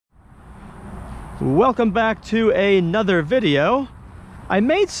Welcome back to another video. I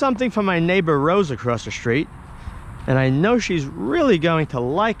made something for my neighbor Rose across the street, and I know she's really going to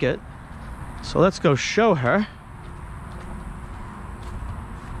like it. So let's go show her.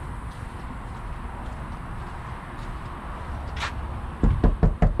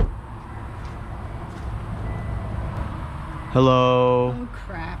 Hello. Oh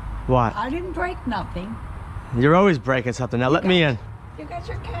crap. What? I didn't break nothing. You're always breaking something. Now let me in. You got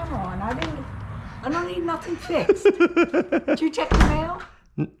your camera on. I don't need nothing fixed. Did you check the mail?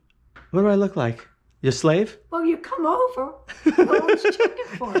 What do I look like? Your slave? Well, you come over. No one's checking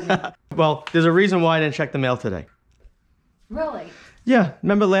for me. Well, there's a reason why I didn't check the mail today. Really? Yeah,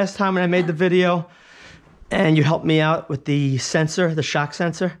 remember last time when I made the video and you helped me out with the sensor, the shock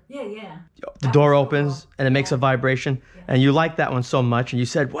sensor? Yeah, yeah. The door opens and it makes a vibration. And you liked that one so much and you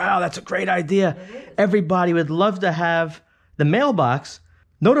said, wow, that's a great idea. Everybody would love to have the mailbox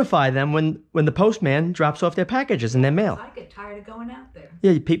notify them when the postman drops off their packages in their mail. I get tired of going out there.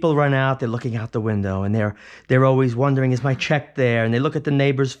 Yeah, people run out, they're looking out the window and they're always wondering, is my check there? And they look at the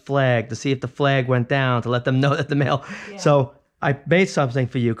neighbor's flag to see if the flag went down to let them know that the mail. Yeah. So I made something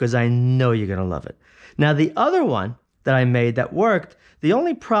for you because I know you're going to love it. Now, the other one that I made that worked, the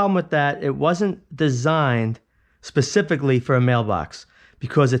only problem with that, it wasn't designed specifically for a mailbox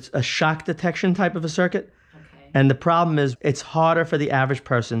because it's a shock detection type of a circuit. And the problem is it's harder for the average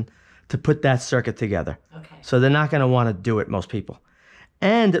person to put that circuit together. Okay. So they're not going to want to do it, most people.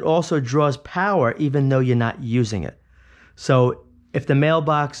 And it also draws power even though you're not using it. So if the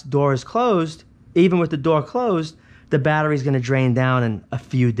mailbox door is closed, even with the door closed, the battery's going to drain down in a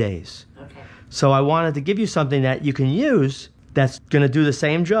few days. Okay. So I wanted to give you something that you can use that's going to do the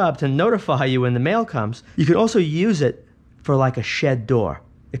same job to notify you when the mail comes. You can also use it for like a shed door.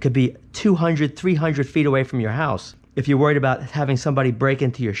 It could be 200, 300 feet away from your house. If you're worried about having somebody break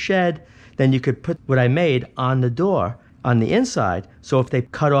into your shed, then you could put what I made on the door on the inside. So if they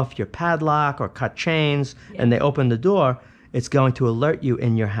cut off your padlock or cut chains and they open the door, it's going to alert you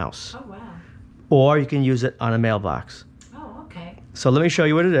in your house. Oh, wow. Or you can use it on a mailbox. Oh, okay. So let me show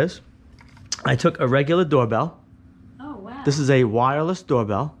you what it is. I took a regular doorbell. Oh, wow. This is a wireless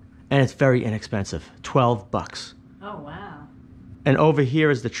doorbell, and it's very inexpensive, $12. Oh, wow. And over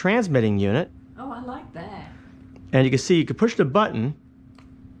here is the transmitting unit. Oh, I like that. And you can see you can push the button,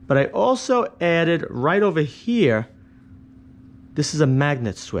 but I also added right over here, this is a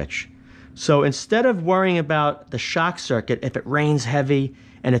magnet switch. So instead of worrying about the shock circuit, if it rains heavy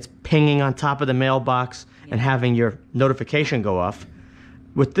and it's pinging on top of the mailbox and having your notification go off,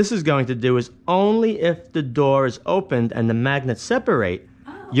 what this is going to do is only if the door is opened and the magnets separate,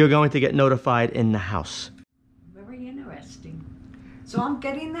 you're going to get notified in the house. Very interesting. So I'm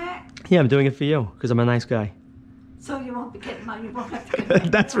getting that? Yeah, I'm doing it for you because I'm a nice guy. So you won't be getting my, you won't have to get my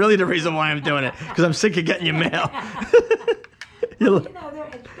That's really the reason why I'm doing it, because I'm sick of getting your mail. Well, you know,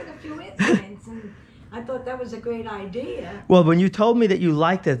 there's been a few incidents, and I thought that was a great idea. Well, when you told me that you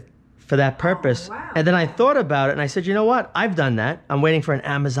liked it for that purpose, wow. And then I thought about it, and I said, you know what? I've done that. I'm waiting for an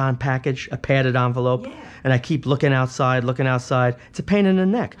Amazon package, a padded envelope, and I keep looking outside, looking outside. It's a pain in the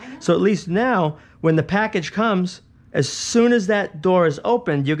neck. So at least now, when the package comes, as soon as that door is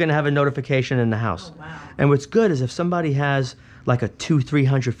opened, you're going to have a notification in the house. Oh, wow. And what's good is if somebody has like a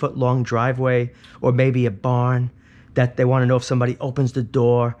 200-300 foot long driveway or maybe a barn that they want to know if somebody opens the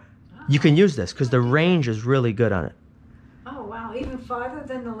door, you can use this because the range is really good on it. Oh, wow. Even farther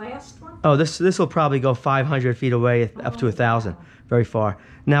than the last one? Oh, this will probably go 500 feet away up to 1,000. Wow. Very far.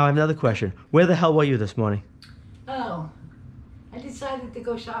 Now I have another question. Where the hell were you this morning? Oh, I decided to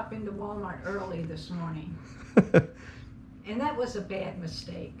go shopping to Walmart early this morning. And that was a bad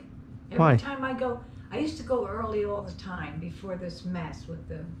mistake. Every time I go, I used to go early all the time before this mess with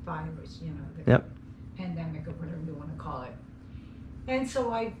the virus, you know, the pandemic or whatever you want to call it. And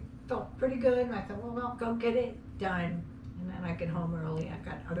so I felt pretty good, and I thought, well, I'll go get it done. And then I get home early, I've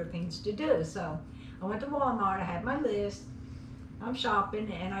got other things to do. So I went to Walmart, I had my list, I'm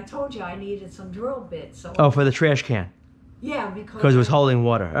shopping, and I told you I needed some drill bits. So for the trash can? Yeah, because it was holding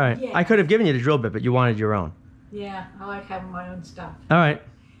water. All right. Yeah. I could have given you the drill bit, but you wanted your own. Yeah, I like having my own stuff. All right.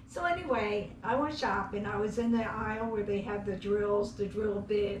 So anyway, I went shopping. I was in the aisle where they have the drills, the drill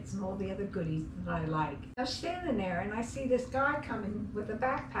bits, and all the other goodies that I like. I was standing there, and I see this guy coming with a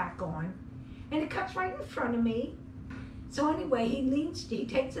backpack on, and it cuts right in front of me. So anyway, he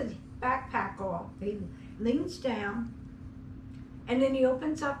takes his backpack off, he leans down, and then he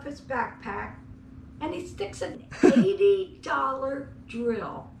opens up his backpack, and he sticks an $80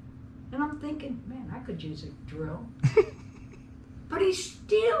 drill. And I'm thinking, man, I could use a drill. But he's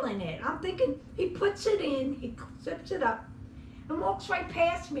stealing it. I'm thinking, he puts it in, he zips it up, and walks right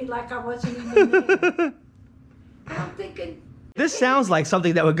past me like I wasn't even there. And I'm thinking... This sounds like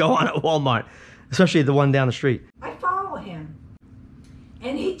something that would go on at Walmart, especially the one down the street. I follow him.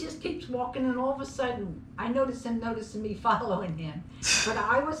 And he just keeps walking, and all of a sudden, I notice him noticing me following him. But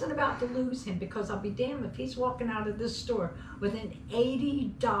I wasn't about to lose him, because I'll be damned if he's walking out of this store with an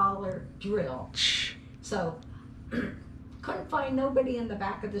 $80 drill. So, couldn't find nobody in the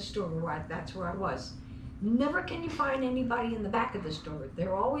back of the store. That's where I was. Never can you find anybody in the back of the store.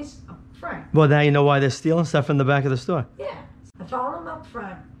 They're always up front. Well, now you know why they're stealing stuff from the back of the store. Yeah. I followed him up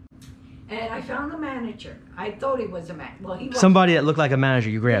front. And I found the manager. I thought he was a man. Well, he was. Somebody that looked like a manager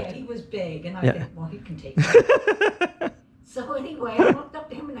you grabbed. Yeah, he was big, and I think, well, he can take it. So anyway, I walked up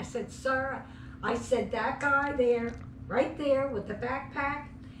to him and I said, "Sir," I said, "that guy there, right there with the backpack,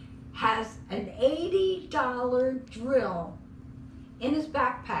 has an $80 drill in his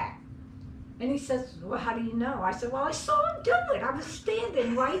backpack." And he says, "Well, how do you know?" I said, "Well, I saw him do it. I was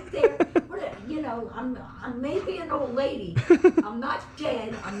standing right there. You know, I'm maybe an old lady. I'm not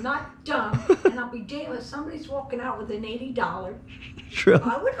dead. I'm not dumb. And I'll be damned if somebody's walking out with an $80 drill.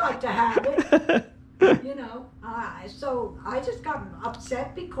 I would like to have it." You know, so I just got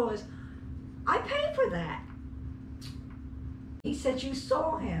upset because I paid for that. He said, "You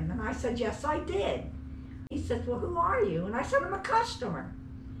saw him." And I said, "Yes, I did." He said, "Well, who are you?" And I said, "I'm a customer."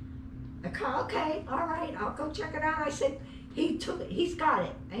 "Okay, all right, I'll go check it out." I said, he's got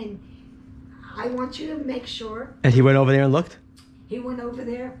it, and I want you to make sure. And he went over there and looked? He went over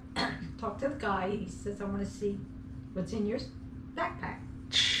there, talked to the guy. He says, "I want to see what's in your backpack."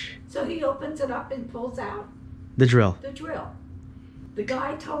 So he opens it up and pulls out the drill. The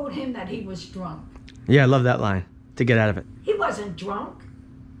guy told him that he was drunk. Yeah, I love that line, to get out of it. He wasn't drunk.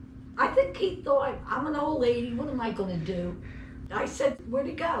 I think he thought, I'm an old lady, what am I going to do? I said, "Where'd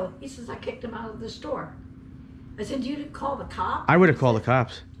he go?" He says, "I kicked him out of the store." I said, "You didn't call the cops?" I would have called the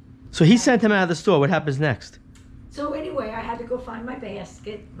cops. So he sent him out of the store. What happens next? So anyway, I had to go find my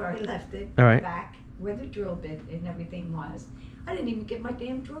basket where I left it, all right, back where the drill bit and everything was. I didn't even get my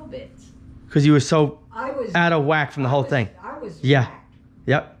damn drill bits. Because you were so out of whack from the whole thing. I was whacked.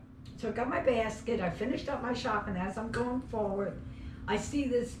 Yep. So I got my basket. I finished up my shopping. As I'm going forward, I see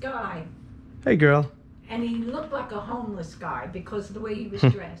this guy. Hey, girl. And he looked like a homeless guy because of the way he was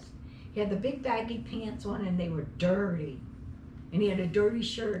dressed. He had the big baggy pants on, and they were dirty. And he had a dirty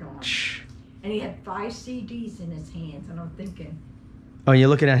shirt on. And he had 5 CDs in his hands. And I'm thinking... Oh, you're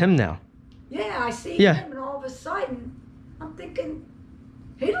looking at him now? Yeah, I see him, and all of a sudden, I'm thinking,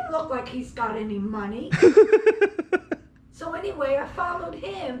 he don't look like he's got any money. So anyway, I followed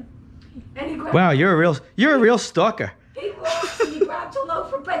him, and he grabbed... Wow, you're a real stalker. He walks and he grabs a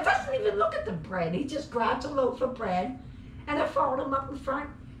loaf of bread. Doesn't even look at the bread. He just grabs a loaf of bread. And I followed him up in front.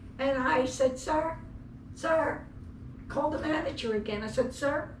 And I said, "Sir, called the manager again." I said,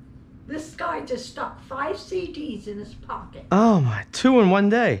 "Sir, this guy just stuck 5 CDs in his pocket." Oh my, 2 in one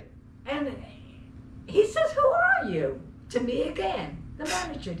day. And he says, "Who are you?" To me again. The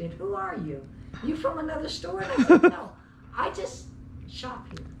manager did. "Who are you? You from another store?" And I said, "No, I just shop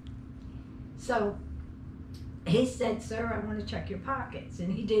here." So he said, "Sir, I want to check your pockets."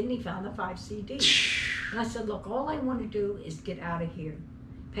 And he did, and he found the 5 CDs. And I said, "Look, all I want to do is get out of here.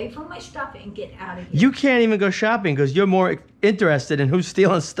 Pay for my stuff and get out of here." You can't even go shopping because you're more interested in who's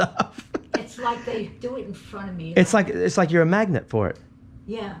stealing stuff. It's like they do it in front of me. It's like you're a magnet for it.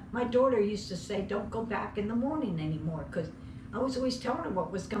 Yeah. My daughter used to say, "Don't go back in the morning anymore," because I was always telling her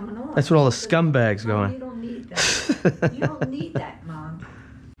what was going on. That's what all the scumbags Mom, going. you don't need that. You don't need that, Mom.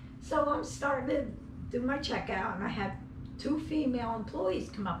 So I'm starting to do my checkout, and I had 2 female employees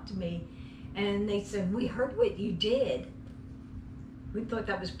come up to me, and they said, "We heard what you did. We thought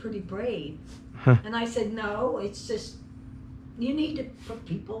that was pretty brave." And I said, "No, it's just, you need to put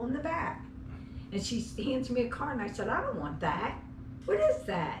people in the back." And she hands me a card, and I said, "I don't want that. What is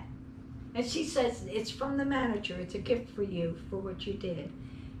that?" And she says, "It's from the manager. It's a gift for you for what you did."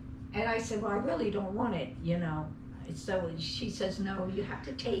 And I said, "Well, I really don't want it, you know." So she says, "No, you have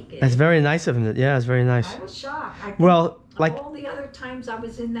to take it." That's very nice of him. Yeah, it's very nice. I was shocked. Well, like all the other times I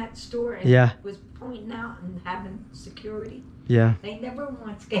was in that store and was pointing out and having security, they never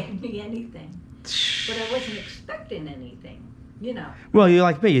once gave me anything. But I wasn't expecting anything, you know. Well, you're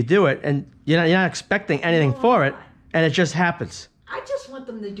like me. You do it, and you're not expecting anything for it, and it just happens. I just want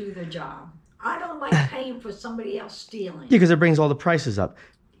them to do their job. I don't like paying for somebody else stealing. Yeah, because it brings all the prices up.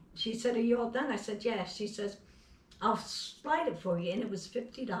 She said, "Are you all done?" I said, "Yes." She says, "I'll slide it for you," and it was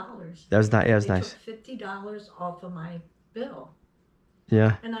 $50. That was nice. Yeah, it was nice. Took $50 off of my bill.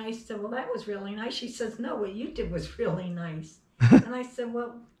 Yeah. And I said, "Well, that was really nice." She says, "No, what you did was really nice." And I said,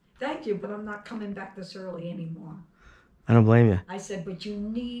 "Well, thank you, but I'm not coming back this early anymore." I don't blame you. I said, but you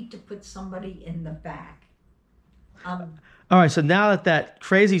need to put somebody in the back. All right, so now that that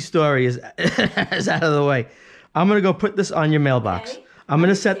crazy story is, is out of the way, I'm going to go put this on your mailbox. Okay. I'm going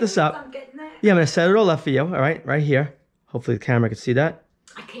to set this up. I'm getting that. Yeah, I'm going to set it all up for you. All right here. Hopefully the camera can see that.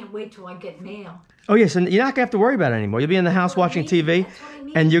 I can't wait till I get mail. Oh, yes, and you're not going to have to worry about it anymore. You'll be in the house watching TV,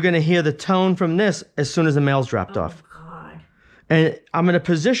 and you're going to hear the tone from this as soon as the mail's dropped off. Oh, God. And I'm going to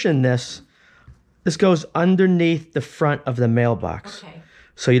position this. This goes underneath the front of the mailbox. Okay.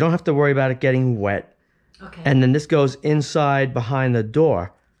 So you don't have to worry about it getting wet. Okay. And then this goes inside behind the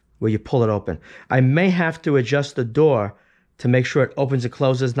door where you pull it open. I may have to adjust the door to make sure it opens and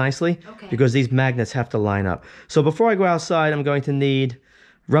closes nicely because these magnets have to line up. So before I go outside, I'm going to need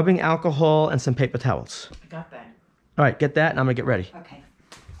rubbing alcohol and some paper towels. I got that. All right, get that and I'm going to get ready. Okay.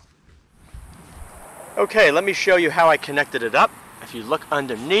 Okay, let me show you how I connected it up. If you look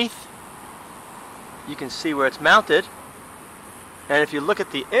underneath, you can see where it's mounted. And if you look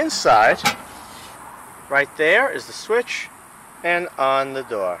at the inside, right there is the switch and on the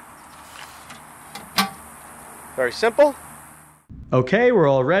door. Very simple. Okay, we're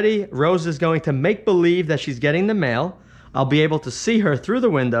all ready. Rose is going to make believe that she's getting the mail. I'll be able to see her through the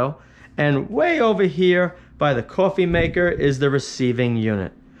window. And way over here by the coffee maker is the receiving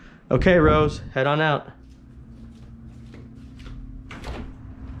unit. Okay, Rose, head on out.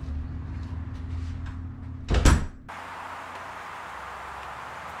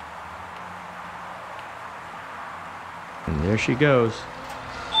 And there she goes.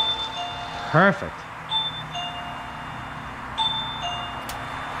 Perfect.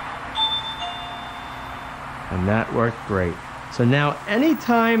 And that worked great. So now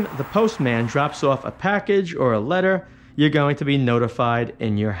anytime the postman drops off a package or a letter, you're going to be notified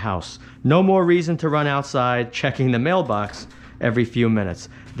in your house. No more reason to run outside checking the mailbox every few minutes.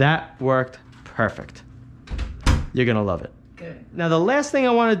 That worked perfect. You're gonna love it. Good. Now the last thing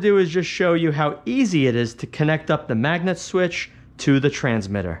I want to do is just show you how easy it is to connect up the magnet switch to the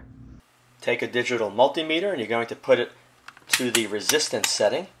transmitter. Take a digital multimeter and you're going to put it to the resistance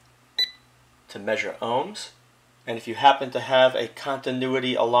setting to measure ohms. And if you happen to have a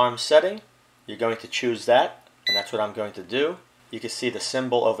continuity alarm setting, you're going to choose that, and that's what I'm going to do. You can see the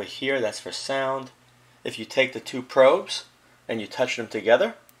symbol over here, that's for sound. If you take the two probes and you touch them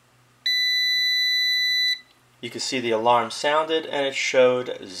together, you can see the alarm sounded and it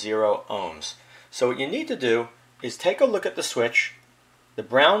showed 0 ohms. So what you need to do is take a look at the switch. The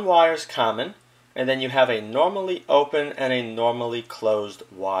brown wire is common, and then you have a normally open and a normally closed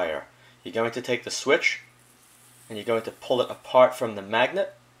wire. You're going to take the switch and you're going to pull it apart from the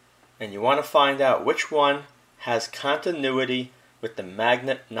magnet, and you want to find out which one has continuity with the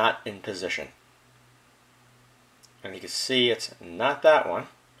magnet not in position. And you can see it's not that one.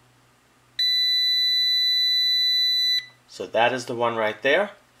 So that is the one right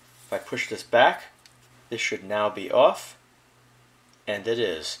there. If I push this back, this should now be off, and it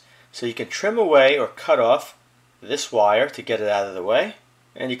is. So you can trim away or cut off this wire to get it out of the way,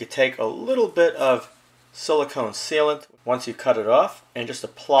 and you could take a little bit of silicone sealant once you cut it off and just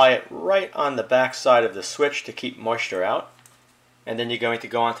apply it right on the back side of the switch to keep moisture out. And then you're going to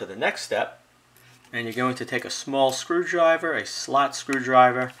go on to the next step, and you're going to take a small screwdriver, a slot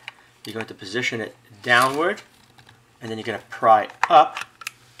screwdriver. You're going to position it downward, and then you're going to pry up,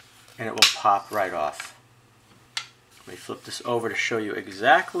 and it will pop right off. Let me flip this over to show you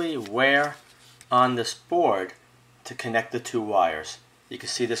exactly where on this board to connect the two wires. You can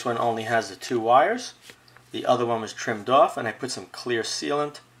see this one only has the two wires. The other one was trimmed off, and I put some clear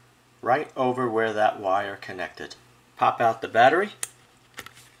sealant right over where that wire connected. Pop out the battery.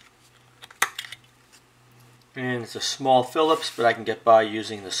 And it's a small Phillips, but I can get by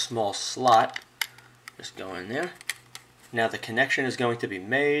using the small slot. Just go in there. Now the connection is going to be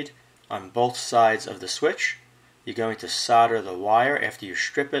made on both sides of the switch. You're going to solder the wire after you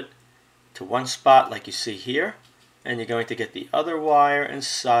strip it to one spot like you see here, and you're going to get the other wire and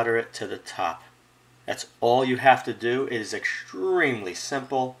solder it to the top. That's all you have to do. It is extremely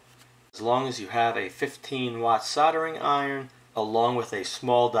simple. As long as you have a 15-watt soldering iron along with a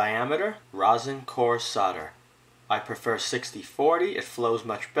small diameter rosin core solder. I prefer 60-40, it flows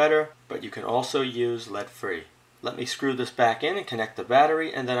much better, but you can also use lead-free. Let me screw this back in and connect the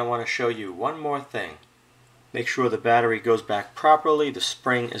battery, and then I want to show you one more thing. Make sure the battery goes back properly. The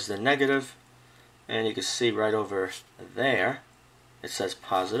spring is the negative, and you can see right over there it says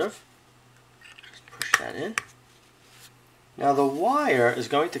positive. Just push that in. Now the wire is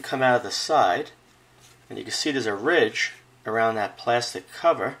going to come out of the side, and you can see there's a ridge around that plastic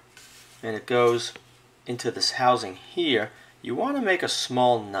cover, and it goes into this housing here. You want to make a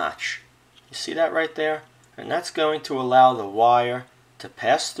small notch. You see that right there? And that's going to allow the wire to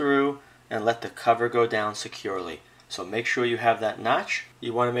pass through and let the cover go down securely. So make sure you have that notch.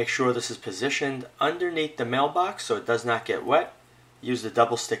 You want to make sure this is positioned underneath the mailbox so it does not get wet. Use the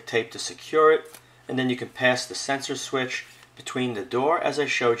double stick tape to secure it, and then you can pass the sensor switch between the door as I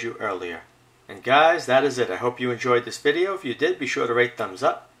showed you earlier. And guys, that is it. I hope you enjoyed this video. If you did, be sure to rate thumbs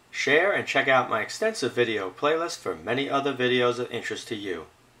up, share, and check out my extensive video playlist for many other videos of interest to you.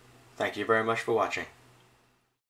 Thank you very much for watching.